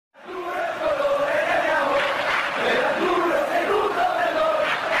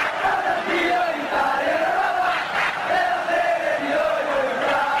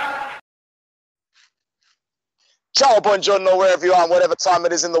Ciao, buongiorno, wherever you are, and whatever time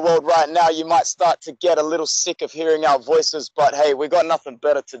it is in the world right now. You might start to get a little sick of hearing our voices, but hey, we got nothing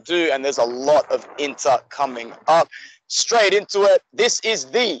better to do, and there's a lot of Inter coming up. Straight into it. This is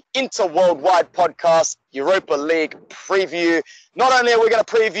the Inter Worldwide Podcast Europa League preview. Not only are we going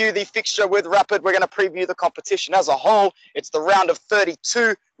to preview the fixture with Rapid, we're going to preview the competition as a whole. It's the round of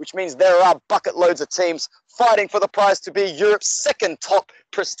 32, which means there are bucket loads of teams fighting for the prize to be Europe's second top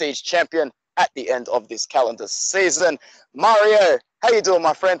prestige champion at the end of this calendar season. Mario, how you doing,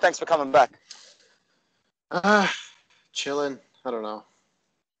 my friend? Thanks for coming back. Chilling. I don't know.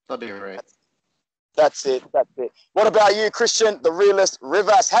 I'll be all right. That's it. What about you, Christian, the realist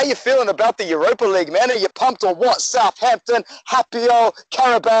Rivas? How you feeling about the Europa League, man? Are you pumped or what? Southampton, Happy-O,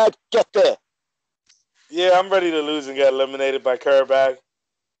 Karabag, get there. Yeah, I'm ready to lose and get eliminated by Karabag.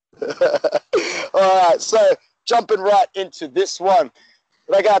 All right, so jumping right into this one.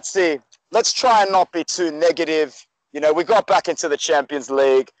 Ragazzi, let's try and not be too negative. You know, we got back into the Champions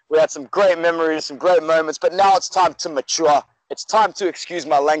League. We had some great memories, some great moments, but now it's time to mature. It's time to, excuse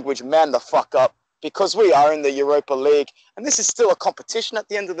my language, man the fuck up, because we are in the Europa League, and this is still a competition at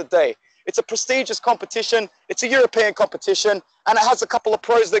the end of the day. It's a prestigious competition, it's a European competition, and it has a couple of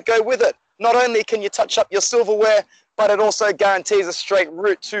pros that go with it. Not only can you touch up your silverware, but it also guarantees a straight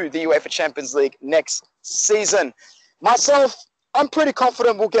route to the UEFA Champions League next season. Myself, I'm pretty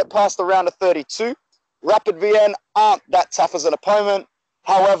confident we'll get past the round of 32. Rapid Vienna aren't that tough as an opponent.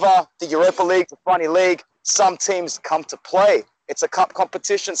 However, the Europa League's a funny league. Some teams come to play. It's a cup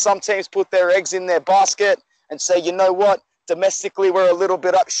competition. Some teams put their eggs in their basket and say, you know what? Domestically, we're a little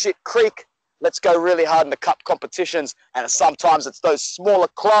bit up shit creek. Let's go really hard in the cup competitions. And sometimes it's those smaller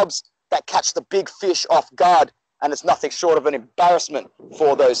clubs that catch the big fish off guard. And it's nothing short of an embarrassment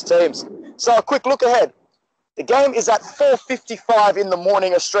for those teams. So a quick look ahead. The game is at 4:55 in the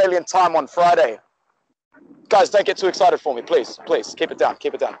morning Australian time on Friday. Guys, don't get too excited for me, please. Please, keep it down.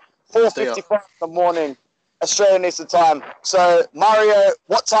 4:55 in the morning Australian Eastern time. So, Mario,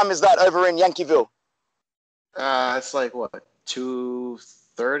 what time is that over in Yankeeville? It's like, what,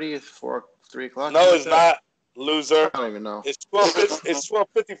 2:30, 3 o'clock? No, it's not, loser. I don't even know. It's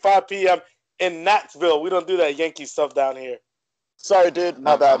 12:55 p.m. in Knoxville. We don't do that Yankee stuff down here. Sorry, dude.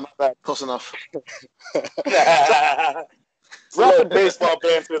 My bad. Close enough. Rapid baseball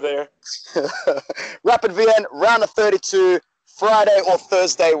banter there. Rapid Vienna, round of 32, Friday or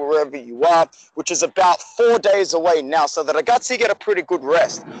Thursday, wherever you are, which is about 4 days away now. So the Ragazzi get a pretty good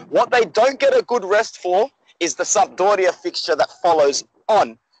rest. What they don't get a good rest for is the Sampdoria fixture that follows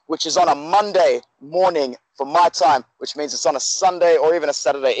on, which is on a Monday morning for my time, which means it's on a Sunday or even a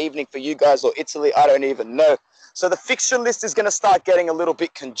Saturday evening for you guys or Italy. I don't even know. So the fixture list is going to start getting a little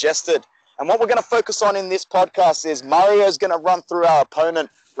bit congested. And what we're going to focus on in this podcast is Mario's going to run through our opponent,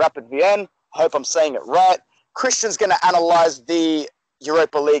 Rapid Vienna. I hope I'm saying it right. Christian's going to analyze the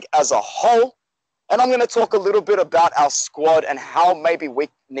Europa League as a whole. And I'm going to talk a little bit about our squad and how maybe we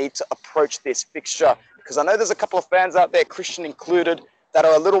need to approach this fixture. Because I know there's a couple of fans out there, Christian included, that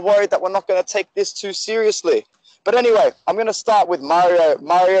are a little worried that we're not going to take this too seriously. But anyway, I'm going to start with Mario.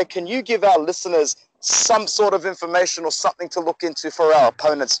 Mario, can you give our listeners some sort of information or something to look into for our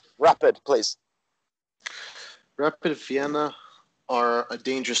opponents? Rapid, please. Rapid Vienna are a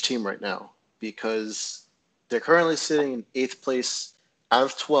dangerous team right now because they're currently sitting in 8th place out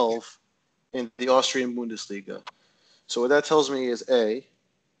of 12 in the Austrian Bundesliga. So what that tells me is A,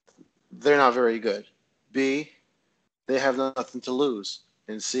 they're not very good. B, they have nothing to lose.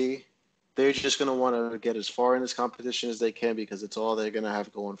 And C, they're just going to want to get as far in this competition as they can because it's all they're going to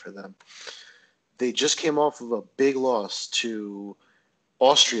have going for them. They just came off of a big loss to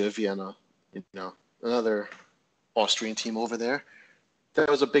Austria Vienna, another Austrian team over there. That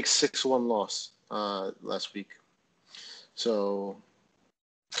was a big 6-1 loss last week. So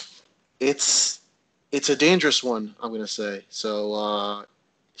it's a dangerous one, I'm going to say. So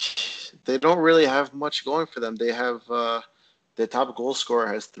they don't really have much going for them. They have their top goal scorer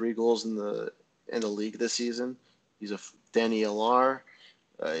has 3 goals in the league this season. He's Danny Alar.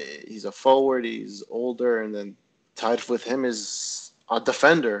 He's a forward. He's older, and then tied with him is a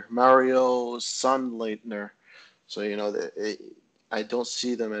defender, Mario Sandleitner. So I don't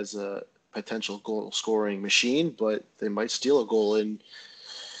see them as a potential goal-scoring machine, but they might steal a goal and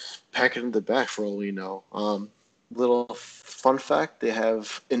pack it in the back for all we know. Little fun fact: they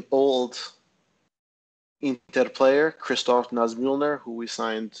have an old Inter player, Christoph Nazmüllner, who we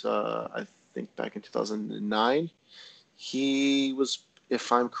signed, I think, back in 2009. He was,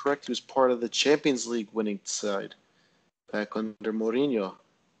 if I'm correct, he was part of the Champions League winning side back under Mourinho.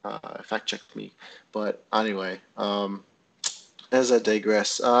 Fact check me. But anyway, as I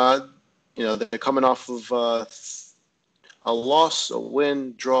digress, they're coming off of a loss, a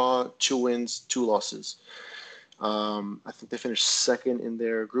win, draw, 2 wins, 2 losses. I think they finished second in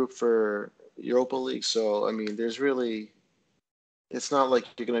their group for Europa League. So, I mean, it's not like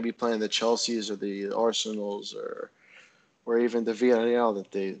you're going to be playing the Chelseas or the Arsenals or even the Villarreal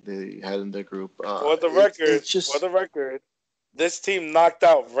that they had in their group. For the It's record, just, this team knocked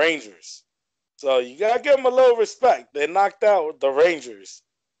out Rangers. So you got to give them a little respect. They knocked out the Rangers.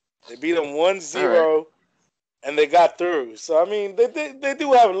 They beat them all right. 1-0, and they got through. So, I mean, they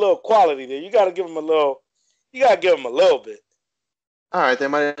do have a little quality there. You got to give them a little – you got to give them a little bit. All right, they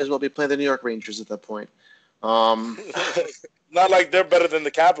might as well be playing the New York Rangers at that point. Um, Not like they're better than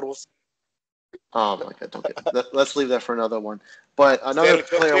the Capitals. oh my God, don't get. Let's leave that for another one. But another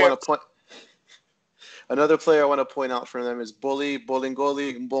player I want to point out for them is Bolingoli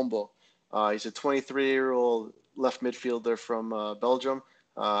Mbombo. He's a 23-year-old left midfielder from Belgium.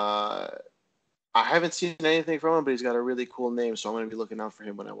 I haven't seen anything from him, but he's got a really cool name, so I'm going to be looking out for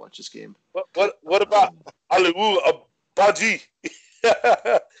him when I watch this game. What about Aliou Badji?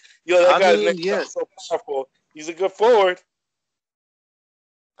 Yo, that guy's name is so powerful. He's a good forward.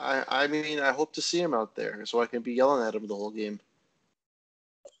 I mean, I hope to see him out there so I can be yelling at him the whole game.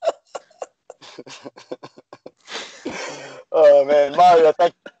 Oh man, Mario,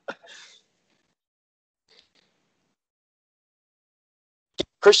 thank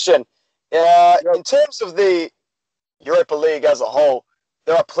Christian. In terms of the Europa League as a whole,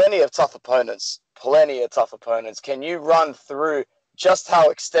 there are plenty of tough opponents. Can you run through just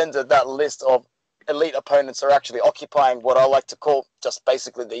how extended that list of elite opponents are actually occupying what I like to call just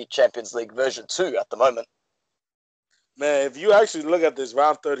basically the Champions League version 2 at the moment? Man, if you actually look at this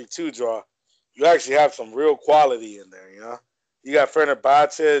round 32 draw, you actually have some real quality in there, you know? You got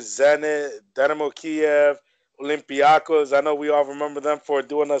Fenerbahce, Zenit, Dynamo Kiev, Olympiacos. I know we all remember them for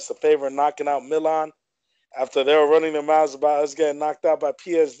doing us a favor and knocking out Milan after they were running their mouths about us getting knocked out by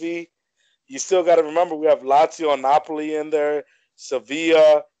PSV. You still got to remember we have Lazio and Napoli in there,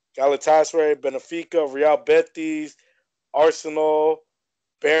 Sevilla, Galatasaray, Benfica, Real Betis, Arsenal,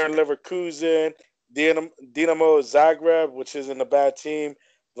 Bayer Leverkusen, Dinamo Zagreb, which isn't a bad team,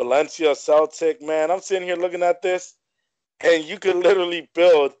 Valencia, Celtic. Man, I'm sitting here looking at this, and you could literally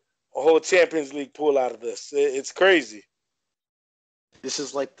build a whole Champions League pool out of this. It's crazy. This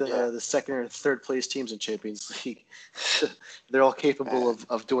is like the second or third place teams in Champions League. They're all capable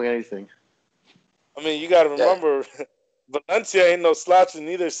of doing anything. I mean, you got to remember, Valencia ain't no slouch, and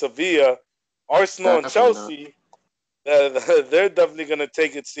neither Sevilla. Arsenal and Chelsea, they're definitely going to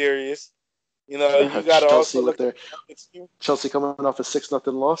take it serious. You know, you got to also look at Chelsea coming off a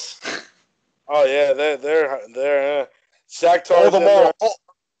 6-0 loss. Oh yeah, they're Shakhtar.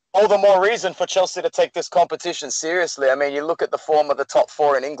 All the more reason for Chelsea to take this competition seriously. I mean, you look at the form of the top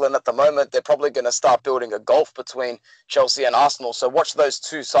 4 in England at the moment, they're probably going to start building a gulf between Chelsea and Arsenal. So watch those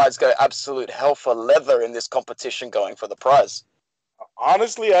two sides go absolute hell for leather in this competition going for the prize.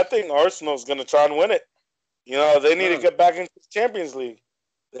 Honestly, I think Arsenal's going to try and win it. You know, they need to get back into the Champions League.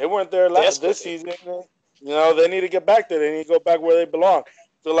 They weren't there this season. You know, they need to get back there. They need to go back where they belong.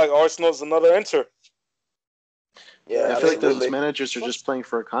 I feel like Arsenal's another enter. Yeah, I feel like those managers are just playing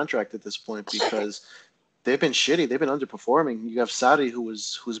for a contract at this point because they've been shitty. They've been underperforming. You have Sarri,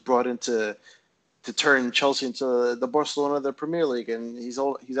 who's brought in to turn Chelsea into the Barcelona of the Premier League, and he's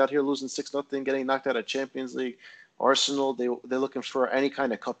out here losing 6-0, getting knocked out of Champions League. Arsenal, they're looking for any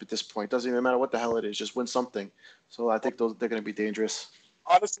kind of cup at this point. Doesn't even matter what the hell it is, just win something. So I think they're going to be dangerous.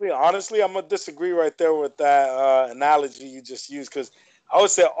 Honestly, I'm gonna disagree right there with that analogy you just used because I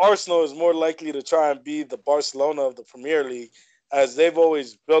would say Arsenal is more likely to try and be the Barcelona of the Premier League, as they've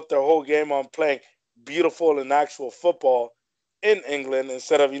always built their whole game on playing beautiful and actual football in England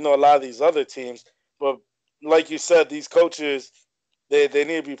instead of, a lot of these other teams. But like you said, these coaches, they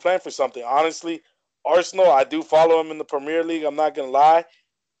need to be playing for something. Honestly, Arsenal, I do follow them in the Premier League. I'm not going to lie.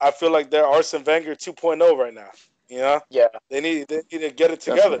 I feel like they're Arsene Wenger 2.0 right now. Yeah. They need to get it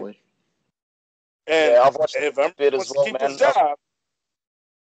together. Definitely. And I've watched if Emery bit wants as well, to keep man. his job,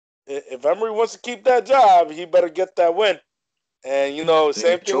 if Emery wants to keep that job, he better get that win. And,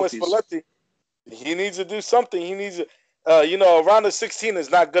 same thing with Spalletti. He needs to do something. He needs to, round of 16 is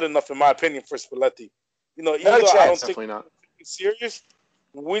not good enough, in my opinion, for Spalletti. Even though I don't think it's serious,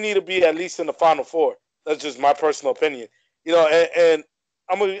 we need to be at least in the Final Four. That's just my personal opinion. And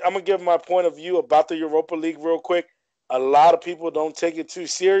I'm gonna give my point of view about the Europa League real quick. A lot of people don't take it too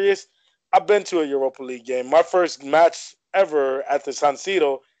serious. I've been to a Europa League game. My first match ever at the San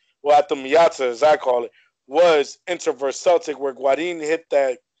Siro, well, at the Miata, as I call it, was Inter versus Celtic, where Guarin hit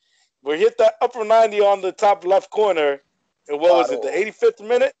that upper 90 on the top left corner. And what was it, the 85th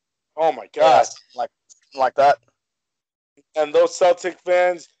minute? Oh my God! Yes, like that. And those Celtic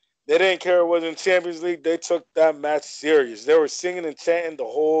fans, they didn't care it was in Champions League. They took that match serious. They were singing and chanting the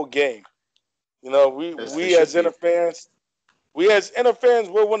whole game. You know, we As they we should as be. Inter fans,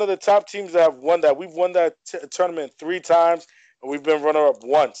 we're one of the top teams that have won that. We've won that tournament 3 times, and we've been runner up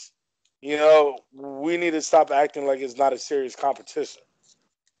once. You know, we need to stop acting like it's not a serious competition.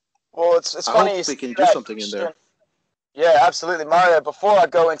 Well, it's I funny hope you we say can do that, something in Christian. there. Yeah, absolutely, Mario. Before I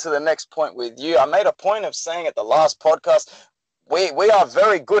go into the next point with you, I made a point of saying at the last podcast, we are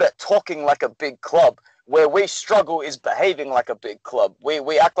very good at talking like a big club. Where we struggle is behaving like a big club.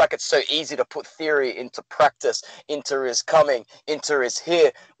 We act like it's so easy to put theory into practice. Inter is coming. Inter is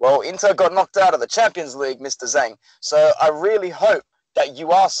here. Well, Inter got knocked out of the Champions League, Mr. Zhang. So I really hope that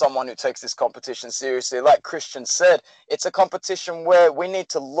you are someone who takes this competition seriously. Like Christian said, it's a competition where we need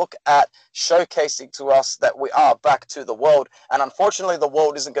to look at showcasing to us that we are back to the world. And unfortunately, the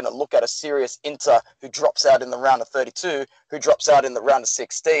world isn't going to look at a serious Inter who drops out in the round of 32, who drops out in the round of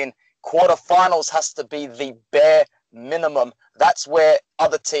 16. Quarterfinals has to be the bare minimum. That's where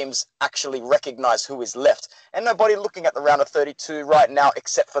other teams actually recognize who is left. And nobody looking at the round of 32 right now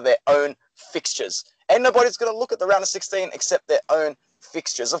except for their own fixtures. And nobody's going to look at the round of 16 except their own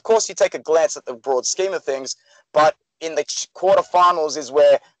fixtures. Of course, you take a glance at the broad scheme of things, but in the quarterfinals is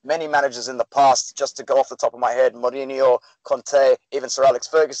where many managers in the past, just to go off the top of my head, Mourinho, Conte, even Sir Alex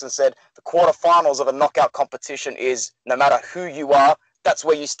Ferguson said, the quarterfinals of a knockout competition is no matter who you are, that's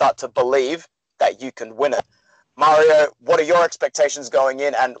where you start to believe that you can win it. Mario, what are your expectations going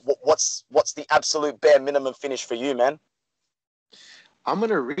in, and what's the absolute bare minimum finish for you, man? I'm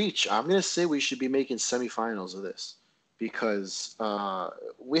gonna reach. I'm gonna say we should be making semifinals of this because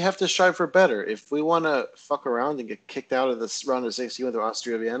we have to strive for better. If we want to fuck around and get kicked out of this round of 16 with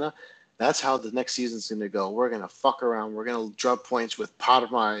Austria Vienna, that's how the next season's gonna go. We're gonna fuck around. We're gonna drop points with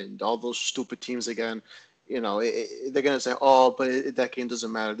Parma and all those stupid teams again. They're gonna say, "Oh, but that game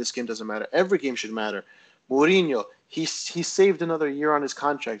doesn't matter. This game doesn't matter. Every game should matter." Mourinho, he saved another year on his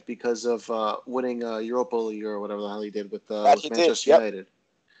contract because of winning Europa League or whatever the hell he did That with he did. Manchester Yep. United.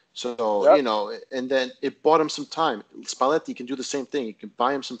 So, Yep. and then it bought him some time. Spalletti can do the same thing. He can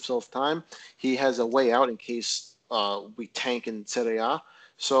buy him some self time. He has a way out in case we tank in Serie A.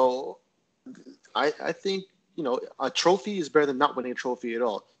 So I think, a trophy is better than not winning a trophy at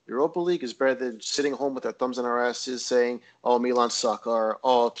all. Europa League is better than sitting home with our thumbs in our asses saying, oh, Milan suck, or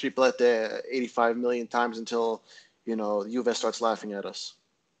oh, triplete 85 million times until, Juve starts laughing at us.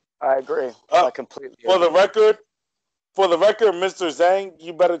 I agree. Uh, I completely for the agree. record, Mr. Zhang,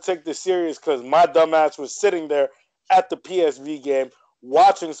 you better take this serious because my dumbass was sitting there at the PSV game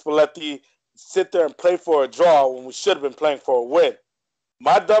watching Spalletti sit there and play for a draw when we should have been playing for a win.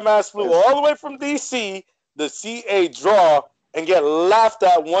 My dumbass flew all the way from DC to see a draw and get laughed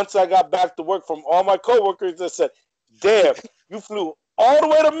at once I got back to work from all my coworkers that said, damn, you flew all the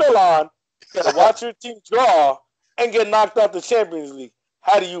way to Milan to watch your team draw and get knocked out the Champions League.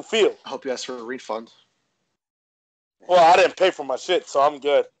 How do you feel? I hope you ask for a refund. Well, I didn't pay for my shit, so I'm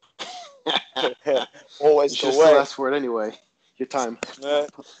good. Always You the should still way. ask for it anyway. Your time. Uh,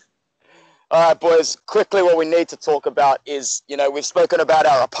 All right, boys, quickly what we need to talk about is, we've spoken about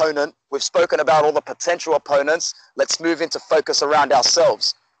our opponent. We've spoken about all the potential opponents. Let's move into focus around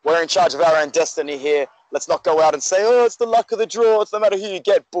ourselves. We're in charge of our own destiny here. Let's not go out and say, oh, it's the luck of the draw. It's no matter who you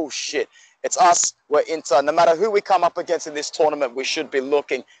get. Bullshit. It's us. We're Inter. No matter who we come up against in this tournament, we should be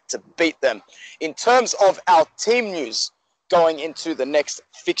looking to beat them. In terms of our team news going into the next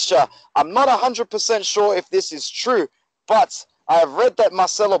fixture, I'm not 100% sure if this is true, but I have read that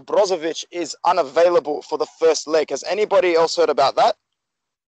Marcelo Brozovic is unavailable for the first leg. Has anybody else heard about that?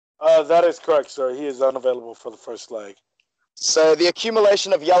 that is correct, sir. He is unavailable for the first leg. So the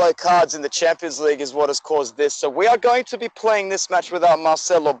accumulation of yellow cards in the Champions League is what has caused this. So we are going to be playing this match without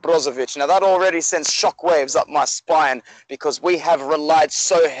Marcelo Brozovic. Now that already sends shockwaves up my spine because we have relied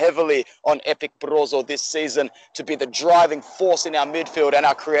so heavily on Epic Brozo this season to be the driving force in our midfield and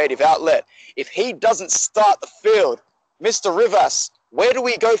our creative outlet. If he doesn't start the field, Mr. Rivas, where do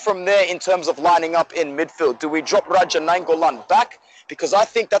we go from there in terms of lining up in midfield? Do we drop Raja Nainggolan back? Because I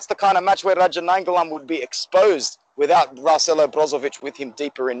think that's the kind of match where Raja Nainggolan would be exposed without Marcelo Brozovic with him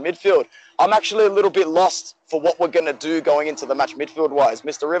deeper in midfield. I'm actually a little bit lost for what we're going to do going into the match midfield-wise.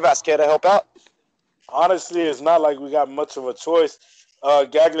 Mr. Rivas, care to help out? Honestly, it's not like we got much of a choice.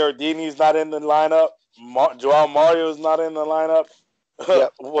 Gagliardini's not in the lineup. Joao Mario's not in the lineup.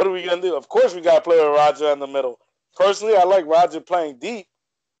 Yep. What are we going to do? Of course, we got to play with Raja in the middle. Personally, I like Raja playing deep,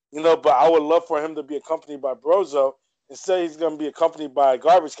 but I would love for him to be accompanied by Brozo. Instead, he's going to be accompanied by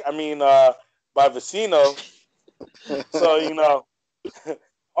by Vecino. So,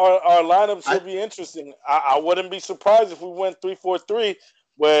 our lineup should be interesting. I wouldn't be surprised if we went 3-4-3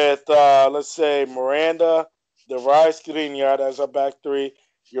 with let's say Miranda, Darius Skriniar as our back three.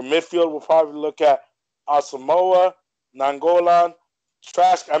 Your midfield will probably look at Asamoah, Nangolan,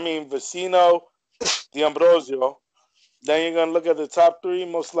 Vecino, D'Ambrosio. Then you're gonna look at the top three,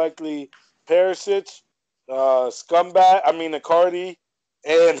 most likely Perisic, Icardi,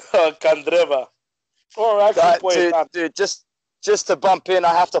 and Candreva. Or actually, dude, just to bump in,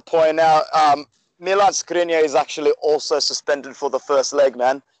 I have to point out, Milan Skriniar is actually also suspended for the first leg,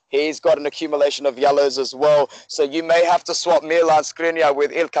 man. He's got an accumulation of yellows as well. So you may have to swap Milan Skriniar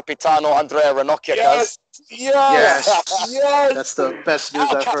with Il Capitano Andrea Ranocchia. Yes. That's the best news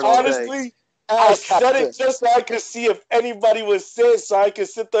I've heard all day. Honestly, I said it just so I could see if anybody would say it, so I could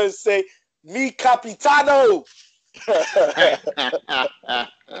sit there and say, Mi Capitano.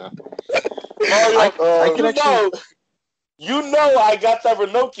 You know I got that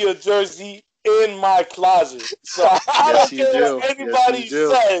Ranocchia jersey in my closet. So I don't care what anybody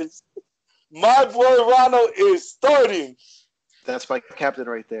says. My boy Rano is starting. That's my captain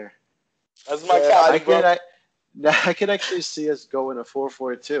right there. That's my captain, I can actually see us go in a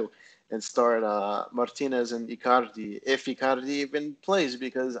 4-4-2 and start Martinez and Icardi, if Icardi even plays,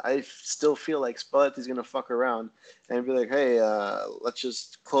 because I still feel like Spalletti's going to fuck around and be like, hey, let's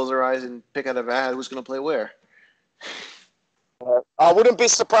just close our eyes and pick out of a hat who's going to play where. I wouldn't be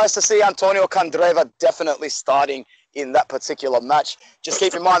surprised to see Antonio Candreva definitely starting in that particular match. Just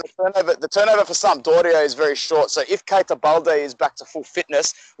keep in mind the turnover for Sampdoria is very short. So if Keita Balde is back to full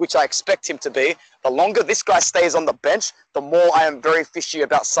fitness, which I expect him to be, the longer this guy stays on the bench, the more I am very fishy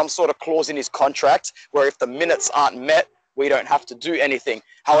about some sort of clause in his contract where if the minutes aren't met, we don't have to do anything.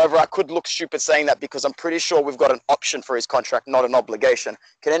 However, I could look stupid saying that because I'm pretty sure we've got an option for his contract, not an obligation.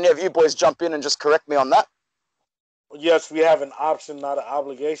 Can any of you boys jump in and just correct me on that? Yes, we have an option, not an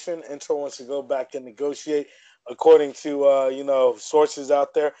obligation. Inter wants to go back and negotiate according to sources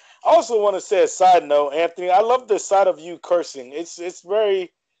out there. I also want to say a side note, Anthony. I love the side of you cursing. It's very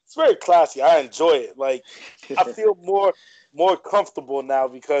classy. I enjoy it. Like I feel more comfortable now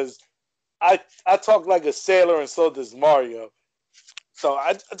because I talk like a sailor and so does Mario. So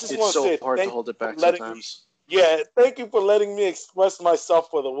I just want to say it's so hard to hold it back sometimes. Thank you for letting me express myself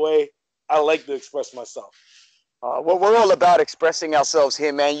for the way I like to express myself. Well, we're all about expressing ourselves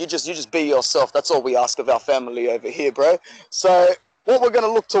here, man. You just be yourself. That's all we ask of our family over here, bro. So what we're going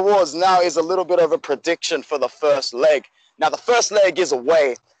to look towards now is a little bit of a prediction for the first leg. Now, the first leg is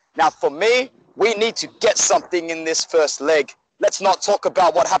away. Now, for me, we need to get something in this first leg. Let's not talk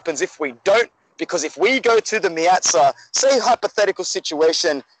about what happens if we don't, because if we go to the Miazza, say hypothetical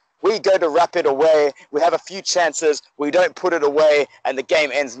situation, we go to Rapid away, we have a few chances, we don't put it away, and the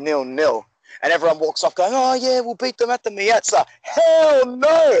game ends 0-0. And everyone walks off going, oh, yeah, we'll beat them at the Miazza. Hell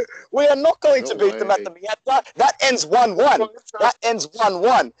no! We are not going to beat them at the Miazza. That ends 1-1. That ends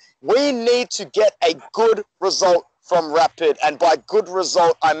 1-1. We need to get a good result from Rapid. And by good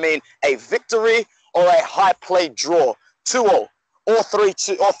result, I mean a victory or a high play draw. 2-2 or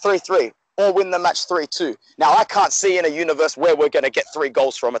 3-2 or 3-3. Or win the match 3-2. Now, I can't see in a universe where we're going to get 3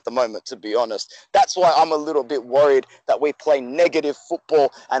 goals from at the moment, to be honest. That's why I'm a little bit worried that we play negative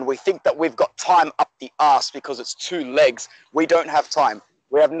football and we think that we've got time up the arse because it's 2 legs. We don't have time.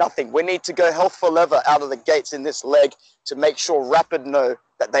 We have nothing. We need to go hell for leather out of the gates in this leg to make sure Rapid know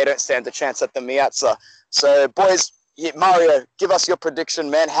that they don't stand a chance at the Miazza. So, boys, Mario, give us your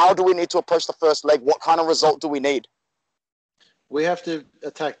prediction, man. How do we need to approach the first leg? What kind of result do we need? We have to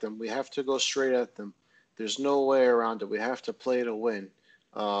attack them. We have to go straight at them. There's no way around it. We have to play to win.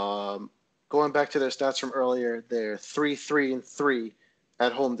 Going back to their stats from earlier, they're 3-3-3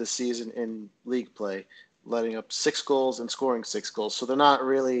 at home this season in league play, letting up 6 goals and scoring 6 goals. So there's not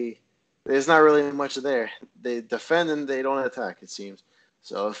really much there. They defend and they don't attack, it seems.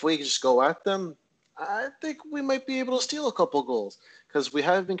 So if we just go at them, I think we might be able to steal a couple goals because we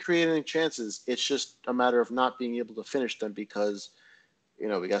have been creating chances. It's just a matter of not being able to finish them because,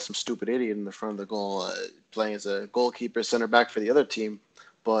 we got some stupid idiot in the front of the goal playing as a goalkeeper, center back for the other team.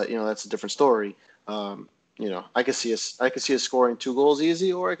 But, that's a different story. I could see us scoring 2 goals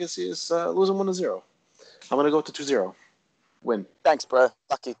easy, or I could see us losing 1-0. I'm going to go to 2-0. Win. Thanks, bro.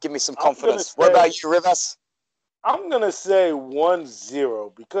 Lucky. Give me some confidence. What about you, Rivas? I'm going to say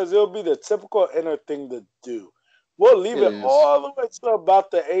 1-0 because it'll be the typical Inter thing to do. We'll leave it all the way to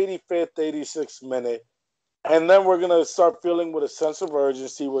about the 85th, 86th minute, and then we're going to start feeling with a sense of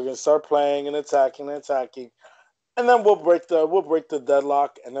urgency. We're going to start playing and attacking, and then we'll break the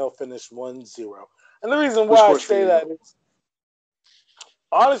deadlock, and they'll finish 1-0. And the reason why I say that is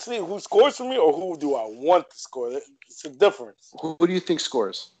Honestly, who scores for me or who do I want to score? It's a difference. Who do you think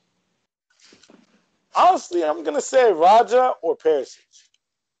scores? Honestly, I'm going to say Raja or Perisic.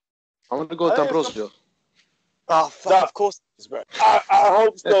 I'm going to go with D'Ambrosio. Oh, fuck, of course it is, bro. I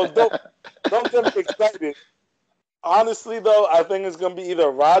hope so. Don't get me excited. Honestly, though, I think it's going to be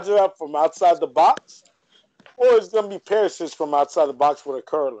either Raja from outside the box or it's going to be Perisic from outside the box with a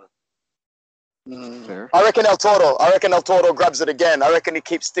curler. Fair. I reckon El Toro grabs it again. I reckon he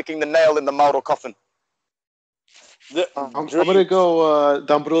keeps sticking the nail in the Mauro coffin. I'm going to go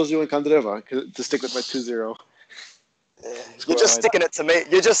D'Ambrosio and Candreva to stick with my 2-0. You're just sticking it to me.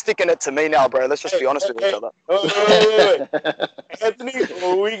 You're just sticking it to me now, bro. Let's just be honest with each other. Wait. Anthony,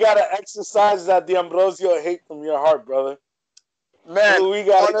 we got to exercise that D'Ambrosio hate from your heart, brother. Man,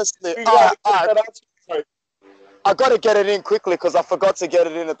 honestly, I got to get it in quickly because I forgot to get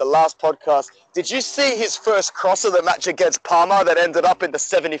it in at the last podcast. Did you see his first cross of the match against Parma that ended up in the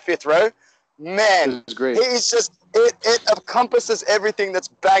 75th row? Man, it was great. He's just, it encompasses everything that's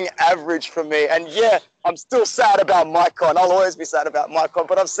bang average for me. And yeah, I'm still sad about Maicon. I'll always be sad about Maicon,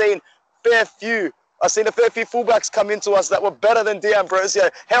 but I've seen a fair few fullbacks come into us that were better than D'Ambrosio.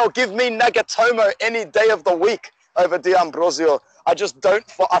 Hell, give me Nagatomo any day of the week over D'Ambrosio. I just don't,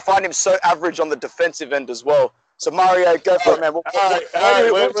 I find him so average on the defensive end as well. So Mario, go for it, man.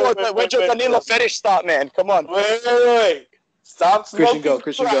 When's your Danilo fetish start, man? Come on. Wait. Stop smoking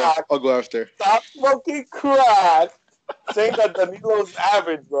Christian, go. I'll go after. Stop smoking crack. Saying that Danilo's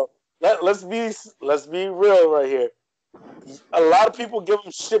average, bro. Let's be real right here. A lot of people give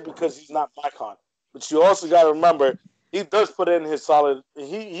him shit because he's not Maicon. But you also got to remember, he does put in his solid.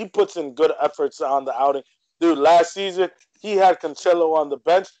 He puts in good efforts on the outing. Dude, last season, he had Cancelo on the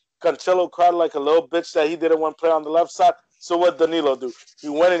bench. Cancelo cried like a little bitch that he didn't want to play on the left side. So what Danilo do? He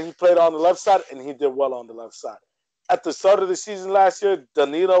went and he played on the left side, and he did well on the left side. At the start of the season last year,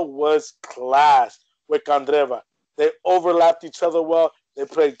 Danilo was class with Candreva. They overlapped each other well. They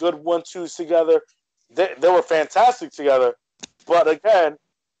played good 1-2s together. They were fantastic together. But again,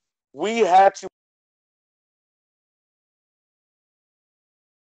 we had to.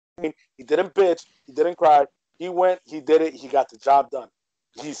 He didn't bitch. He didn't cry. He went. He did it. He got the job done.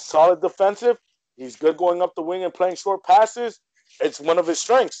 He's solid defensive. He's good going up the wing and playing short passes. It's one of his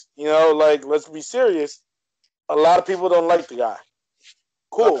strengths. Let's be serious. A lot of people don't like the guy.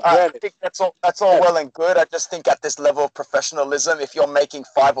 Cool. Look, I think that's all well and good. I just think at this level of professionalism, if you're making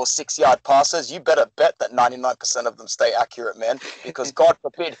 5 or 6 yard passes, you better bet that 99% of them stay accurate, man. Because God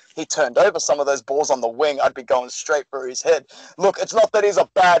forbid he turned over some of those balls on the wing, I'd be going straight for his head. Look, it's not that he's a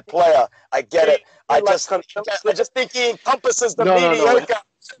bad player. I get it. I just think he encompasses the mediocre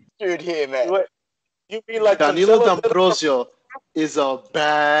dude here, man. You mean like Danilo D'Ambrosio is a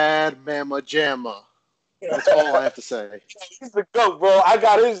bad mamma jamma. That's all I have to say. He's the GOAT, bro. I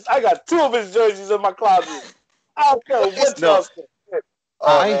got 2 of his jerseys in my closet. I don't care what y'all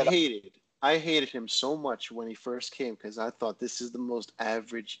say. I hated him so much when he first came because I thought this is the most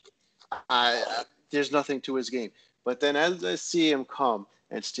average. There's nothing to his game. But then as I see him come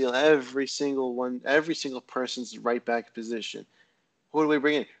and steal every single person's right back position, who do we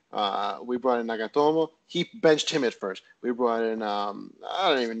bring in? We brought in Nagatomo. He benched him at first. We brought in, I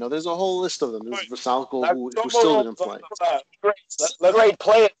don't even know. There's a whole list of them. There's Vasalko, who still didn't play. Great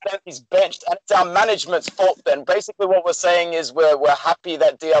player that he's benched, and it's our management's fault then. Basically what we're saying is we're happy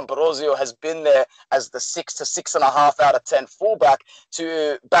that D'Ambrosio has been there as the 6 to 6.5 out of 10 fullback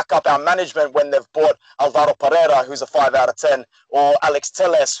to back up our management when they've bought Alvaro Pereira, who's a 5 out of 10, or Alex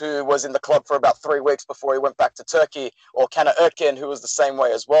Telles, who was in the club for about 3 weeks before he went back to Turkey, or Kana Erkin, who was the same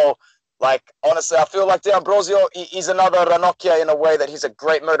way as well. Like, honestly, I feel like D'Ambrosio is another Ranocchia in a way that he's a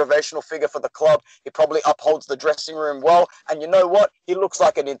great motivational figure for the club. He probably upholds the dressing room well. And you know what? He looks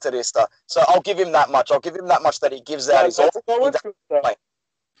like an Interista. So I'll give him that much. I'll give him that much that he gives out his all.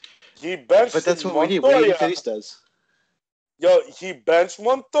 He benched But that's what we need. We need Interistas. Yo, he benched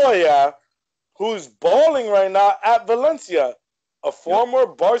Montoya, who's balling right now at Valencia, a former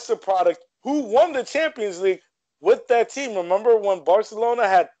Barca product who won the Champions League with that team. Remember when Barcelona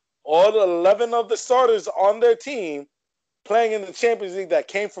had all 11 of the starters on their team playing in the Champions League that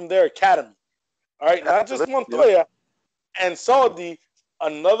came from their academy? All right, not just Montoya. And Saldi,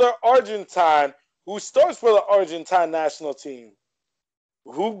 another Argentine who starts for the Argentine national team.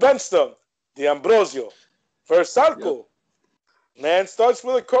 Who benched them? D'Ambrosio. Versalco. Man starts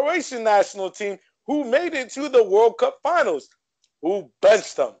for the Croatian national team who made it to the World Cup finals. Who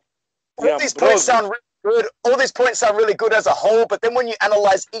benched them? These players sound good. All these points sound really good as a whole, but then when you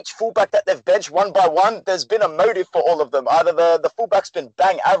analyze each fullback that they've benched one by one, there's been a motive for all of them. Either the fullback's been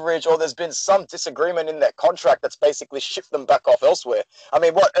bang average, or there's been some disagreement in their contract that's basically shipped them back off elsewhere. I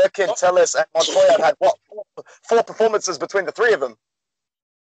mean, what Erkin, Telles, and Montoya have had what four performances between the three of them.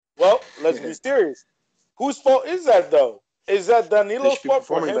 Well, let's be serious. Whose fault is that, though? Is that Danilo's fault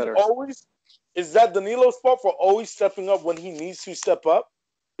for him always? Is that Danilo's fault for always stepping up when he needs to step up?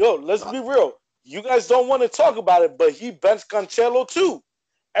 Yo, let's be real. You guys don't want to talk about it, but he benched Cancelo too.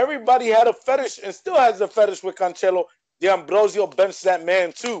 Everybody had a fetish and still has a fetish with Cancelo. D'Ambrosio benched that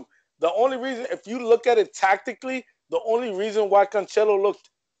man too. The only reason, if you look at it tactically, the only reason why Cancelo looked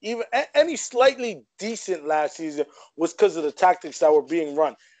even any slightly decent last season was because of the tactics that were being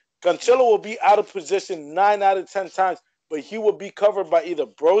run. Cancelo will be out of position 9 out of 10 times, but he will be covered by either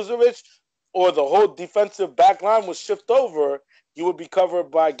Brozovic or the whole defensive back line will shift over. He would be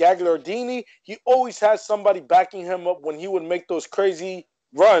covered by Gagliardini. He always has somebody backing him up when he would make those crazy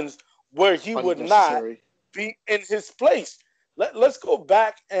runs where he would not be in his place. Let's go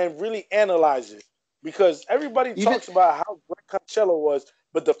back and really analyze it, because everybody talks about how great Cancelo was,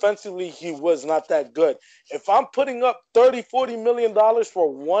 but defensively he was not that good. If I'm putting up $30-40 million for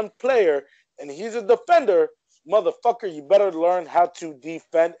one player and he's a defender, motherfucker, you better learn how to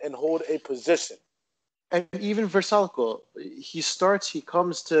defend and hold a position. And even Versalco, he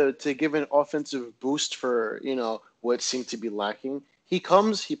comes to give an offensive boost for, what seemed to be lacking. He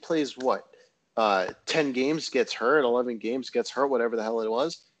comes, he plays 10 games, gets hurt, 11 games, gets hurt, whatever the hell it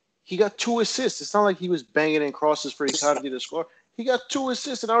was. He got 2 assists. It's not like he was banging in crosses for Icardi to score. He got 2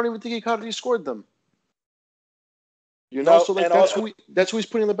 assists, and I don't even think Icardi scored them. So that's who he's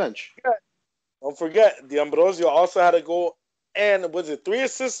putting on the bench. Don't forget, D'Ambrosio also had a goal, and was it 3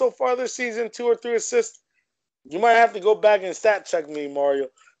 assists so far this season, 2 or 3 assists? You might have to go back and stat check me, Mario.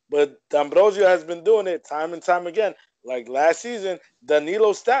 But D'Ambrosio has been doing it time and time again. Like last season,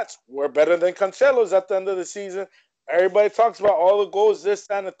 Danilo's stats were better than Cancelo's at the end of the season. Everybody talks about all the goals, this,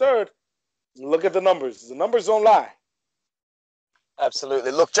 and the third. Look at the numbers. The numbers don't lie.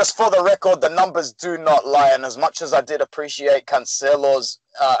 Absolutely. Look, just for the record, the numbers do not lie. And as much as I did appreciate Cancelo's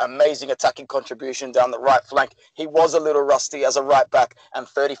amazing attacking contribution down the right flank, he was a little rusty as a right back, and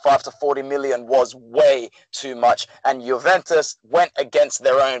 35 to 40 million was way too much. And Juventus went against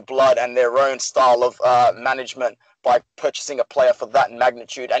their own blood and their own style of management by purchasing a player for that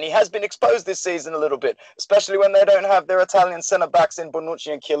magnitude. And he has been exposed this season a little bit, especially when they don't have their Italian centre-backs in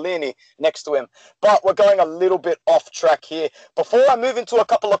Bonucci and Chiellini next to him. But we're going a little bit off track here. Before I move into a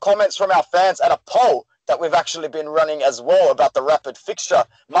couple of comments from our fans and a poll that we've actually been running as well about the Rapid fixture,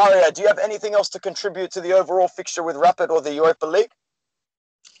 Mario, do you have anything else to contribute to the overall fixture with Rapid or the Europa League?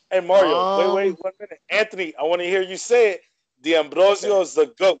 Hey, Mario, wait 1 minute. Anthony, I want to hear you say it. D'Ambrosio is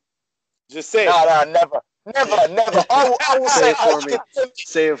the GOAT. Just say it. No, never. Never. I will say it for me.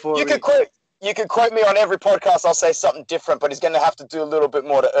 Say it for me. You can quote me on every podcast. I'll say something different, but he's going to have to do a little bit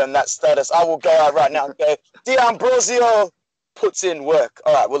more to earn that status. I will go out right now and go, D'Ambrosio puts in work.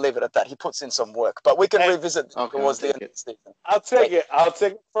 All right, we'll leave it at that. He puts in some work, but we can revisit towards the end of the season. I'll take it. I'll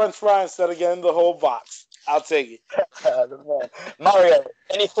take French fry instead of getting the whole box. I'll take it. Mario,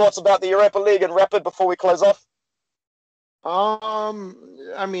 any thoughts about the Europa League and Rapid before we close off?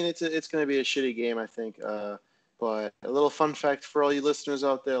 I mean, it's going to be a shitty game, I think. But a little fun fact for all you listeners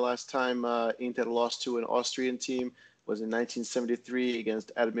out there: last time Inter lost to an Austrian team was in 1973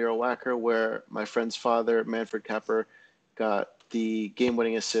 against Admira Wacker, where my friend's father, Manfred Kapper, got the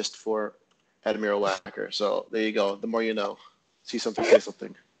game-winning assist for Admira Wacker. So there you go. The more you know. See something, say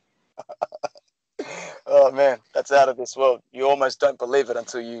something. Oh man, that's out of this world. You almost don't believe it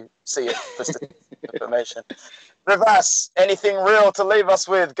until you see it. Just information. Rivas, anything real to leave us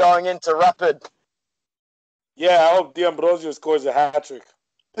with going into Rapid? Yeah, I hope D'Ambrosio scores a hat trick.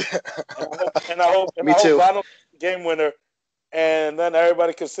 and I hope Ronald's game winner. And then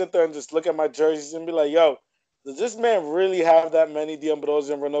everybody can sit there and just look at my jerseys and be like, "Yo, does this man really have that many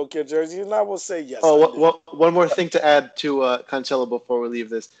D'Ambrosio and Ranocchia jerseys?" And I will say yes. One more thing to add to Cancelo before we leave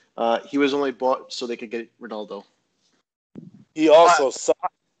this. He was only bought so they could get Ronaldo. He also sucked.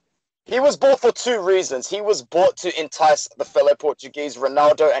 He was bought for 2 reasons. He was bought to entice the fellow Portuguese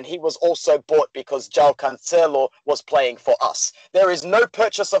Ronaldo, and he was also bought because João Cancelo was playing for us. There is no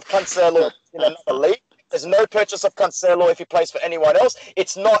purchase of Cancelo in another league. There's no purchase of Cancelo if he plays for anyone else.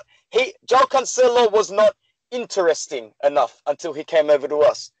 João Cancelo was not interesting enough until he came over to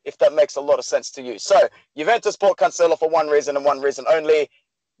us, if that makes a lot of sense to you. So Juventus bought Cancelo for one reason and one reason only.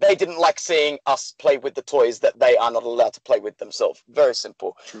 They didn't like seeing us play with the toys that they are not allowed to play with themselves. Very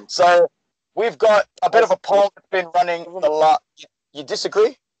simple. True. So we've got a bit of a poll that's been running a lot. You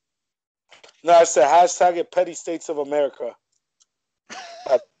disagree? No, I said hashtag it Petty States of America.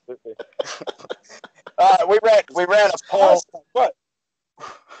 We ran a poll. What?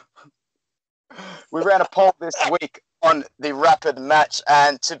 We ran a poll this week on the Rapid match,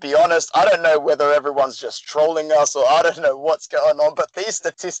 and to be honest, I don't know whether everyone's just trolling us or I don't know what's going on, but these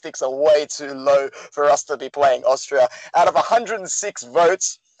statistics are way too low for us to be playing Austria. Out of 106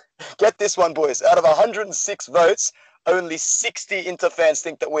 votes, get this one, boys, out of 106 votes, only 60 Inter fans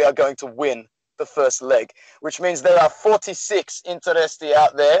think that we are going to win the first leg, which means there are 46 Interesti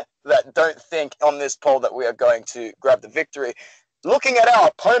out there that don't think on this poll that we are going to grab the victory. Looking at our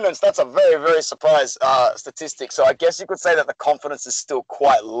opponents, that's a very, very surprise statistic. So I guess you could say that the confidence is still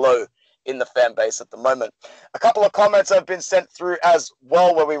quite low in the fan base at the moment. A couple of comments have been sent through as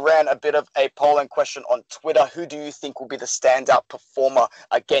well, where we ran a bit of a polling question on Twitter. Who do you think will be the standout performer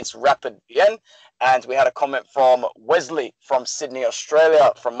against Rapid Vienna? And we had a comment from Wesley from Sydney,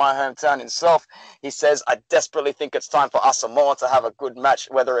 Australia, from my hometown himself. He says, I desperately think it's time for Asamoah to have a good match,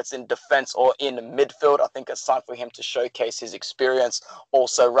 whether it's in defense or in midfield. I think it's time for him to showcase his experience.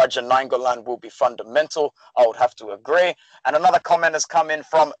 Also, Raja Nainggolan will be fundamental. I would have to agree. And another comment has come in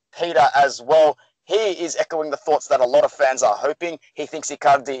from Peter as well. He is echoing the thoughts that a lot of fans are hoping. He thinks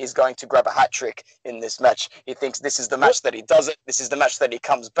Icardi is going to grab a hat-trick in this match. He thinks this is the match that he does it. This is the match that he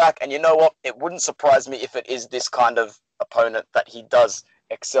comes back. And you know what? It wouldn't surprise me if it is this kind of opponent that he does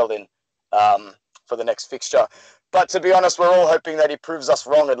excel in for the next fixture. But to be honest, we're all hoping that he proves us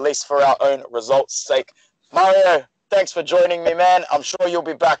wrong, at least for our own results' sake. Mario, thanks for joining me, man. I'm sure you'll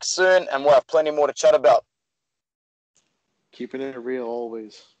be back soon, and we'll have plenty more to chat about. Keeping it real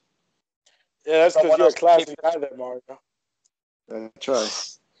always. Yeah, that's because you're a classy guy there, Mario. That's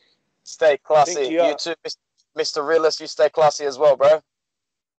right. Stay classy. You too, Mr. Realist, you stay classy as well, bro.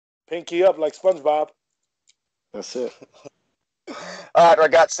 Pinky up like SpongeBob. That's it. All right,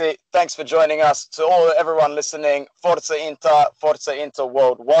 ragazzi, thanks for joining us. To everyone listening, Forza Inter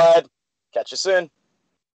worldwide. Catch you soon.